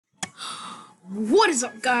What is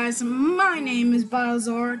up, guys? My name is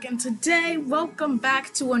Biozorg, and today, welcome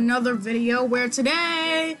back to another video where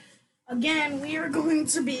today, again, we are going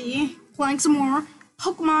to be playing some more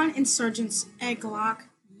Pokemon Insurgence Egglocke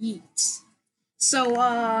Yeet.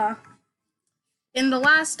 So, in the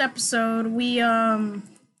last episode, we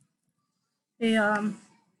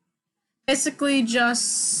basically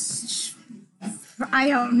just,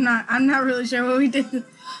 I'm not really sure what we did.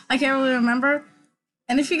 I can't really remember.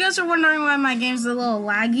 And if you guys are wondering why my game's a little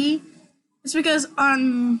laggy, it's because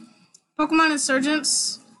on Pokemon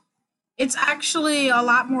Insurgence, it's actually a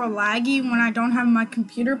lot more laggy when I don't have my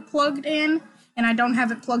computer plugged in, and I don't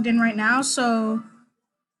have it plugged in right now, so,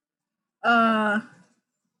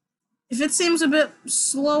 if it seems a bit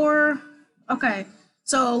slower, okay.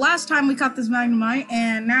 So last time we caught this Magnemite,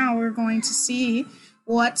 and now we're going to see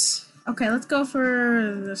what, okay, let's go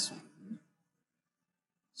for this one.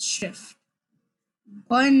 Shift.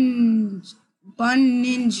 Bun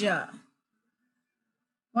Ninja.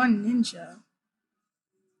 Bun Ninja.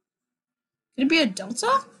 Could it be a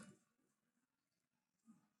Delta?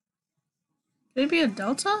 Could it be a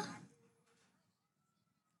Delta?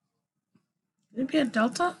 Could it be a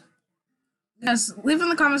Delta? Guys, leave in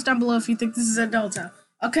the comments down below if you think this is a Delta.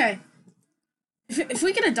 Okay. If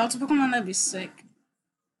we get a Delta Pokemon, that'd be sick.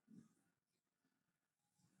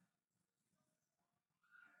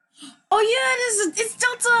 Oh yeah, it is. It's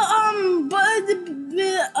Delta.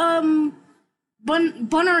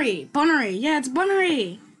 Bunnery. Yeah, it's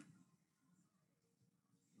Bunnery.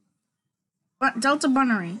 Delta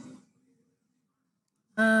Bunnery.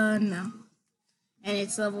 No. And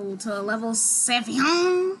it's level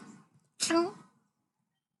 7.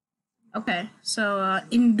 Okay, so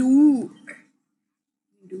Endure.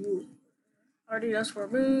 Already does 4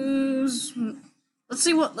 moves. Let's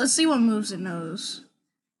see what moves it knows.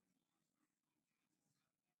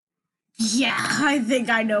 Yeah, I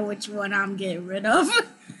think I know which one I'm getting rid of.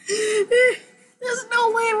 There's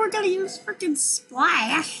no way we're gonna use freaking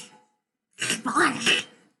Splash. Splash.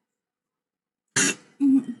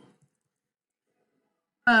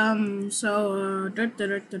 So,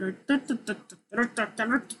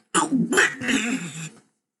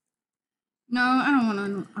 no, I don't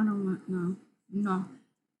want, no. No.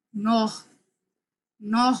 No.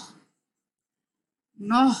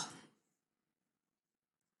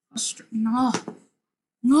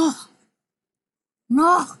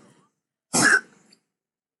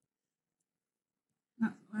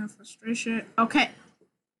 Not frustration. Okay.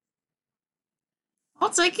 I'll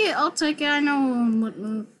take it. I know what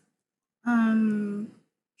move. Are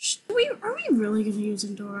we really gonna use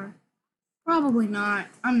Endure? Probably not.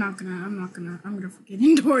 I'm gonna forget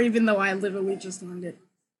Endure even though I literally just learned it.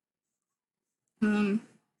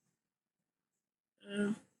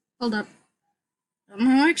 Hold up. I'm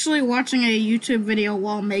actually watching a YouTube video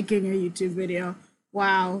while making a YouTube video.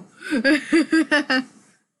 Wow.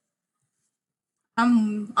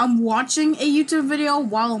 I'm watching a YouTube video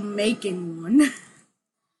while making one.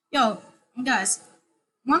 Yo, guys,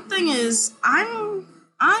 one thing is I'm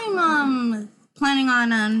planning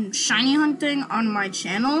on shiny hunting on my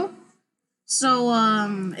channel. So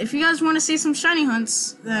if you guys want to see some shiny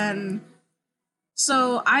hunts, then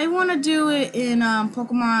so I want to do it in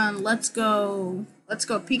Pokemon Let's Go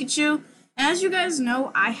Pikachu. As you guys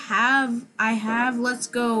know, I have Let's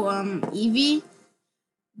Go Eevee,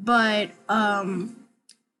 but I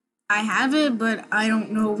have it, but I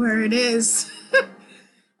don't know where it is.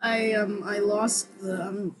 I lost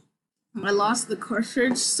the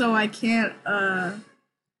cartridge, so I can't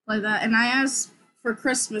play that. And I asked for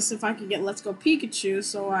Christmas if I could get Let's Go Pikachu,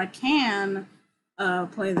 so I can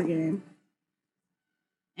play the game.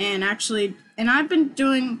 And I've been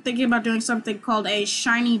thinking about doing something called a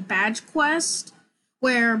shiny badge quest,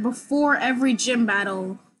 where before every gym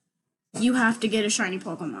battle, you have to get a shiny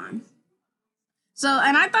Pokemon. So,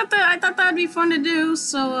 and I thought that'd be fun to do.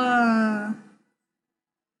 So,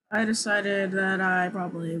 I decided that I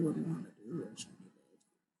probably wouldn't want to do it.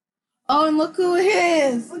 Oh, and look who it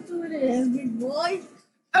is! Look who it is, big boy!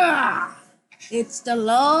 It's the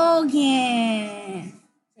Logan!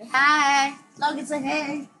 Say hi! Logan, say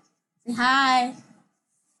hey! Say hi!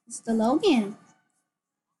 It's the Logan!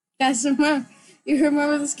 Guys, you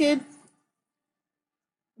remember this kid?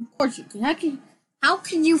 Of course you can. How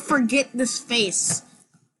can you forget this face?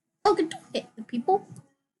 Logan, don't hit the people!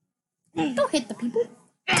 Don't hit the people!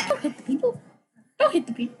 Don't hit the people! Don't hit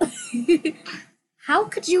the people! How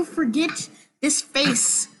could you forget this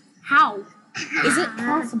face? How is it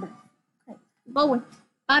possible? Okay, go away.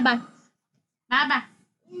 Bye-bye. Bye-bye.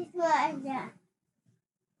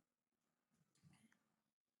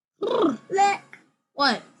 Look.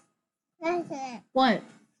 What? What?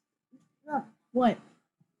 What?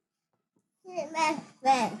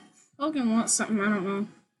 Logan wants something, I don't know.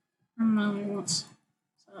 I don't know what he wants.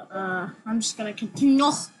 So, I'm just gonna continue.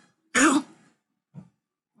 Okay.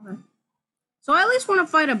 So I at least want to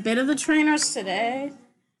fight a bit of the trainers today.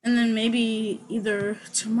 And then maybe either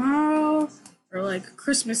tomorrow or like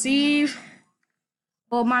Christmas Eve.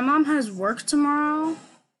 Well, my mom has work tomorrow.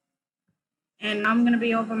 And I'm gonna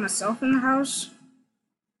be all by myself in the house.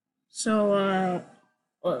 So,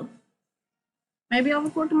 well, maybe I'll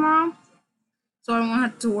record tomorrow. So I won't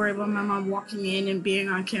have to worry about my mom walking in and being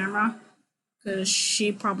on camera. Because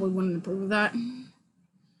she probably wouldn't approve of that.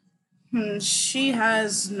 And she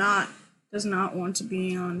does not want to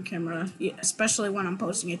be on camera, especially when I'm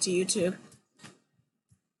posting it to YouTube.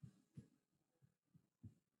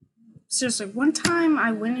 Seriously, one time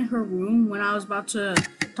I went in her room when I was about to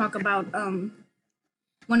talk about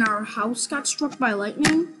when our house got struck by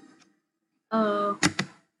lightning.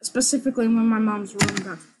 Specifically when my mom's room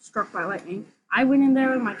got struck by lightning. I went in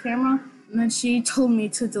there with my camera, and then she told me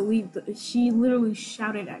to delete she literally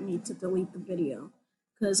shouted at me to delete the video,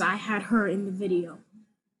 because I had her in the video.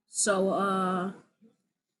 So,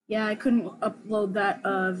 yeah, I couldn't upload that,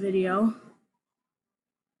 video.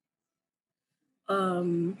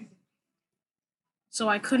 So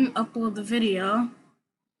I couldn't upload the video,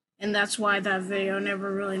 and that's why that video never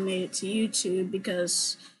really made it to YouTube,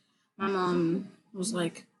 because my mom was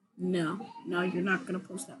like, no, you're not gonna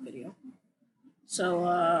post that video.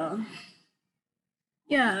 So,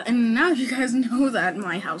 yeah, and now you guys know that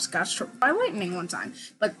my house got struck by lightning one time.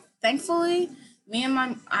 But thankfully,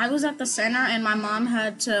 I was at the center, and my mom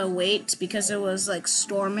had to wait because it was, like,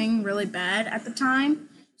 storming really bad at the time.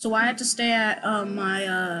 So I had to stay at my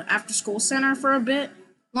after-school center for a bit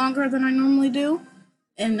longer than I normally do.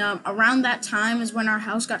 And around that time is when our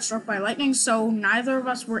house got struck by lightning, so neither of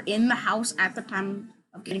us were in the house at the time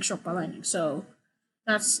of getting struck by lightning. So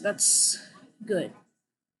that's good.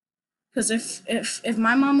 Because if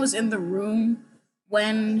my mom was in the room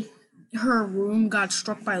when her room got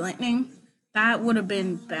struck by lightning, that would have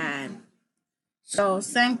been bad. So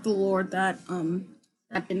thank the Lord that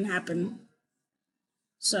that didn't happen.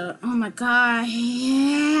 So, oh my god,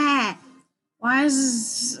 yeah. Why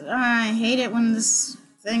is this? I hate it when this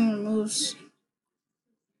thing removes.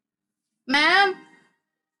 Ma'am?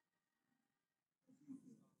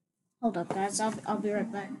 Hold up, guys. I'll be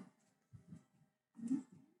right back.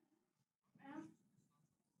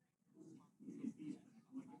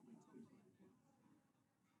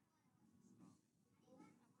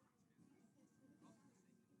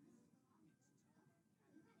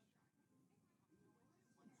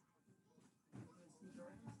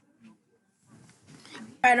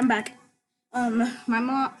 Alright, I'm back.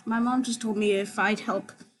 My mom just told me if I'd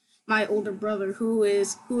help my older brother, who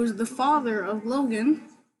is the father of Logan,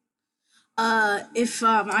 if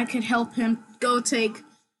I could help him go take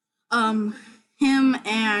him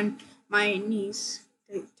and my niece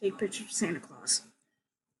take pictures of Santa Claus.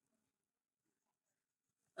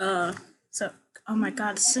 So oh my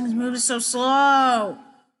god, this thing's moving so slow.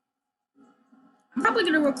 I'm probably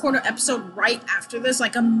gonna record an episode right after this,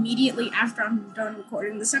 like immediately after I'm done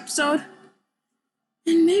recording this episode.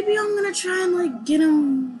 And maybe I'm gonna try and like get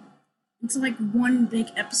him into like one big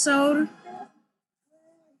episode.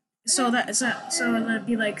 So that'd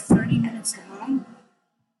be like 30 minutes long.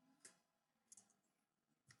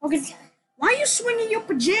 Okay, why are you swinging your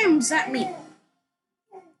pajamas at me?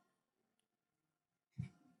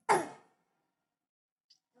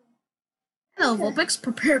 Hello, Vulpix,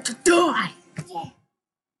 prepare to die.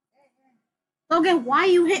 Logan, why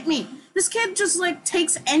you hit me? This kid just like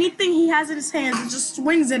takes anything he has in his hands and just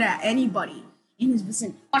swings it at anybody in his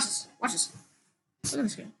vicinity. Watch this. Watch this. Look at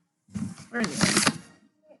this kid. Where is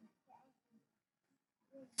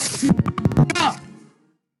he? Oh.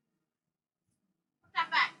 Put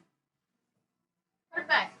that back. Put it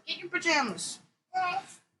back. Get your pajamas.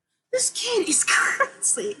 This kid is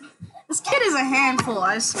crazy. This kid is a handful,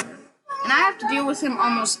 I swear. And I have to deal with him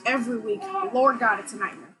almost every week. Lord God, it's a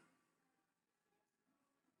nightmare.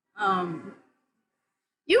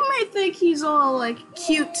 You may think he's all, like,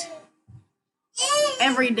 cute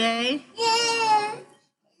every day.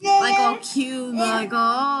 Like, all cute, like,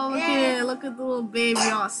 oh, look at the little baby,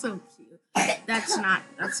 oh, so cute. That's not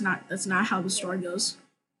how the story goes.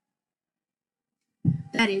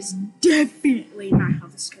 That is definitely not how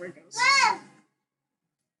the story goes.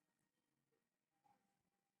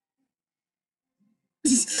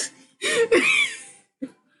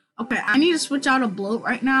 Okay, I need to switch out a bloat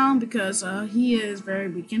right now because he is very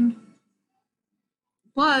weakened.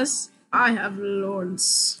 Plus, I have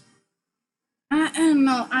lords.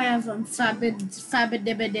 No, I have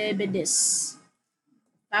Fabidibidibidis.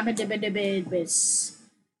 Fabidibidibidis.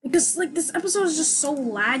 Because, like, this episode is just so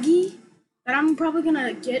laggy that I'm probably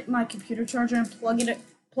gonna get my computer charger and plug it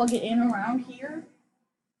in around here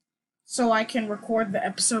so I can record the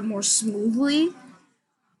episode more smoothly.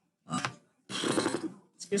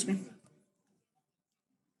 Excuse me.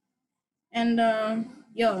 And,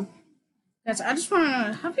 yo, guys, I just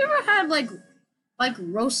wanna, have you ever had, like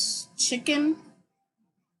roast chicken?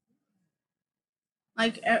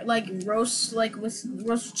 Like roast, like, with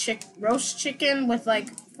roast chicken with, like,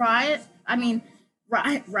 rice,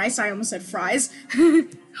 I almost said fries.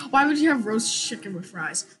 Why would you have roast chicken with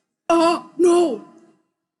fries? Oh, no!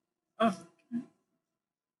 Oh.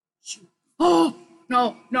 Oh,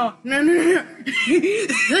 no. I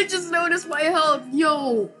just noticed my health.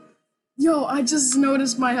 Yo, I just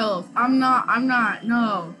noticed my health. I'm not,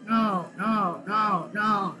 no.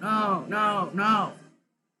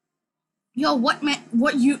 Yo, what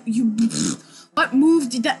move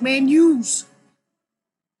did that man use?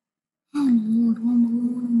 Oh my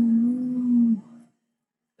lord.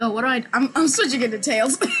 Yo, what do I'm switching into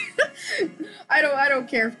Tails. I don't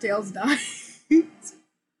care if Tails dies.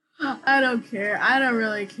 I don't care. I don't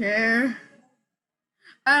really care.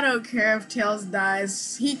 I don't care if Tails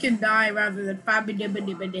dies. He can die rather than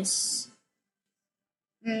Fabidibidibidis.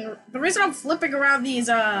 The reason I'm flipping around these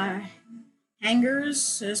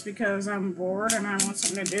hangers is because I'm bored and I want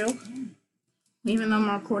something to do. Even though I'm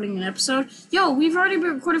recording an episode. Yo, we've already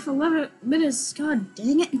been recording for 11 minutes. God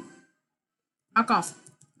dang it. Knock off.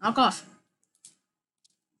 I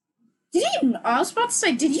was about to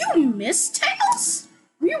say, did you miss Tails?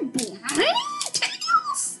 Were you blind,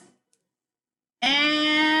 Tails?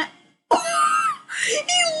 And he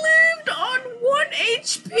lived on 1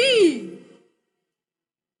 HP.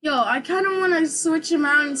 Yo, I kind of want to switch him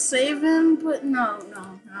out and save him, but no.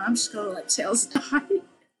 I'm just gonna let Tails die.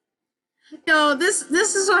 Yo, this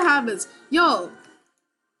is what happens. Yo,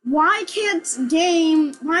 why can't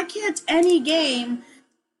any game,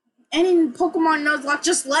 any Pokemon Nuzlocke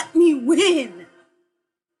just let me win?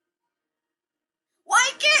 Why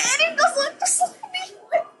can't any Nuzlocke just let me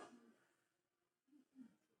win?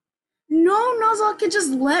 No Nuzlocke can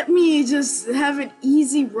just let me just have an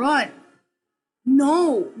easy run.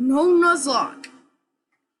 No Nuzlocke.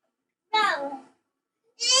 No.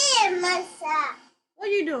 What are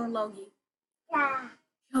you doing, Logie? Yeah.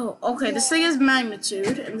 Oh, okay, this thing is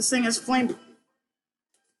magnitude, and this thing is flame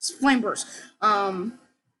burst. I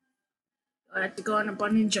have to go on a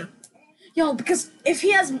ninja. Yo, because if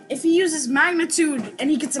he uses magnitude and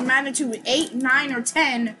he gets a magnitude 8, 9, or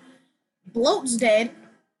 10, Bloat's dead.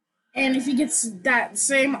 And if he gets that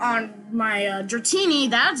same on my Dratini,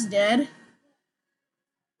 that's dead.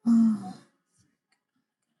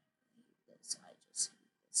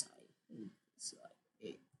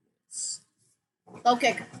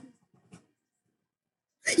 Okay.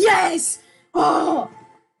 Yes! Oh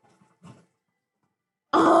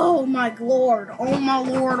my lord. Oh my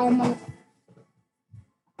lord.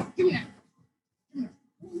 Give me that.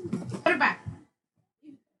 Put it back.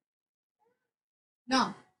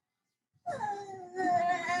 No.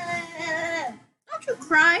 Don't you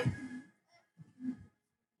cry.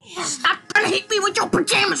 Stop gonna hit me with your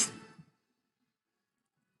pajamas.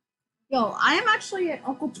 Yo, I am actually an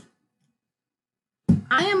uncle.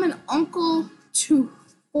 I am an uncle to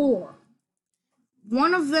 4.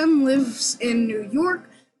 One of them lives in New York.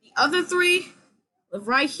 The other 3 live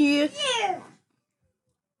right here.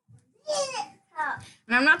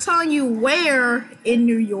 And I'm not telling you where in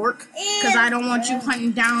New York, because I don't want you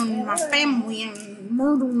hunting down my family and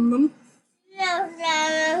murdering them.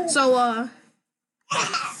 So,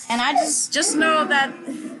 and I just know that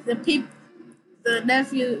the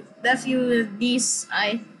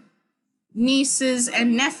nieces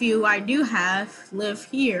and nephew I do have live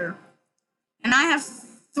here. And I have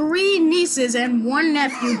 3 nieces and 1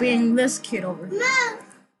 nephew, being this kid over here.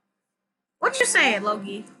 What you saying,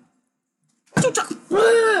 Logie? What you talking?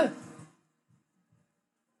 Oh.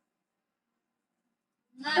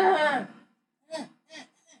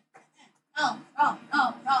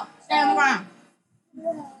 Stand around.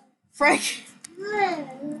 Frank.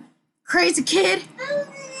 Crazy kid.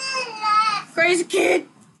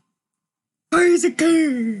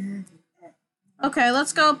 Okay,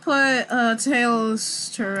 let's go put Tails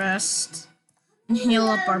to rest and heal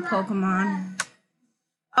up our Pokemon.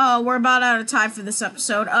 Oh, we're about out of time for this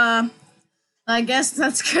episode. I guess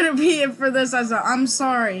that's gonna be it for this episode. I'm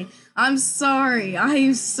sorry. I am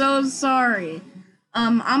so sorry.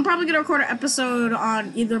 I'm probably gonna record an episode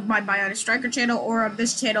on either my Bionic Striker channel or on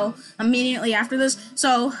this channel immediately after this.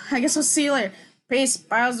 So I guess I'll see you later. Peace.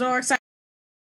 Bye.